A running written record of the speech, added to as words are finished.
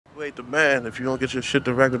You ain't the man if you don't get your shit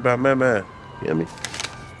directed by man. You hear me?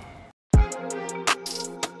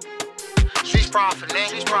 DaStreetzProphet,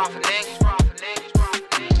 nigga.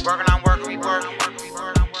 Working on working, we work.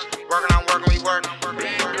 Working on working, we work.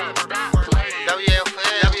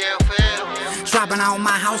 WLFL. Dropping out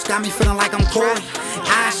my house got me feeling like I'm Corey.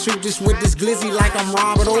 I shoot this with this glizzy like I'm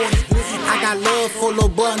Robert Ory. I got love for little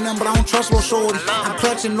button, but I don't trust little shorty. I'm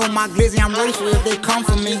clutching on my glizzy, I'm ready for if they come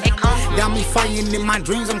for me. Got me fighting in my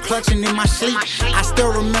dreams, I'm clutching in my sleep. I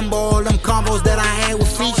still remember all them combos that I had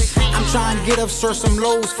with Feast. I'm trying to get up, serve some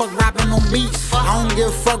lows, fuck rapping on beats. I don't give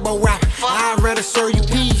a fuck about rap, I'd rather serve you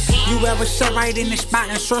peace. You ever shut right in the spot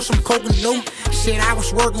and serve some coke and dope? Shit, I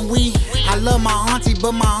was working weed. I love my auntie,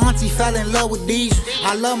 but my auntie fell in love with diesel.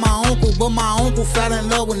 I love my uncle, but my uncle fell in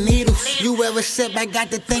love with needles. You ever sit back, got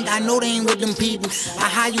to think, I know they ain't with them people.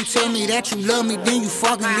 How you tell me that you love me, then you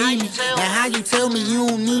fucking need me. And how you tell me you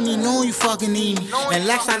don't need me, knowing you fucking need me. And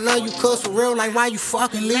Lex, I love you cuz for real, like why you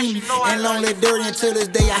fucking leave me? And lonely dirty until this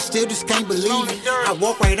day, I still just can't believe it. I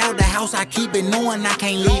walk right out the house, I keep it knowing I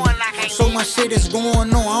can't leave it. So much shit is going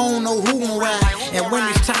on, I don't know who gon' ride. And when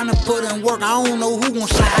it's time to put in work, I don't know who gon'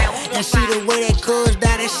 slide. And see the way that cuz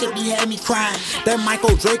died, that shit be had me crying. That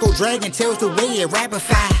Michael Draco Dragon tells the way it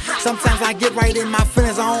rapified. Sometimes I get right in my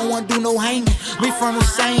feelings, I don't wanna do no hanging. We from the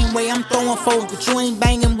same way, I'm throwing foes, but you ain't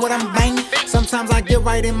banging what I'm banging. Sometimes I get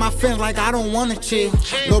right in my feelings like I don't wanna chill.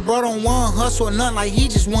 Lil' bro don't wanna hustle or nothing, like he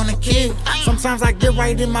just wanna kill. Sometimes I get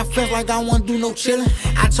right in my feelings like I don't wanna do no chillin'.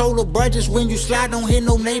 I told the brothers when you slide, don't hit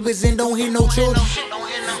no neighbors and don't hit no children.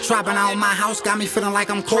 Dropping out my house got me feeling like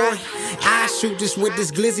I'm Corey. I shoot this with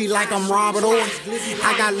this glizzy like I'm Robert Ory.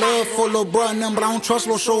 I got love for little brother, but I don't trust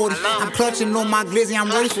little shorty. I'm clutching on my glizzy, I'm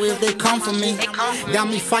ready for if they come for me. Got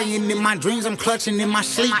me fighting in my dreams, I'm clutching in my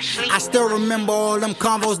sleep. I still remember all them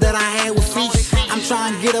combos that I had with Feast. I'm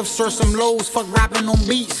trying to get up, serve some lows, fuck rapping on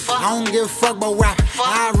beats. I don't give a fuck about rap,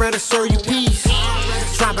 I'd rather serve you peace.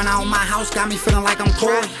 Dropping out my house got me feeling like I'm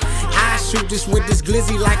Corey. I shoot this with this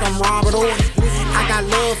glizzy like I'm Robert Ory. I got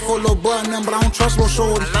love for little button, but I don't trust little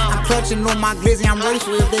shorty. I'm clutching on my glizzy, I'm ready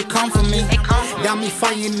for if they come for me. Got me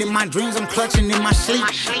fighting in my dreams, I'm clutching in my sleep.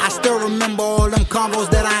 I still remember all them combos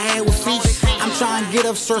that I had with Feast. I'm trying to get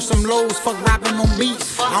up, serve some lows, fuck rapping on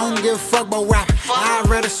beats. I don't give a fuck about rap, I'd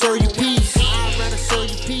rather serve you peace.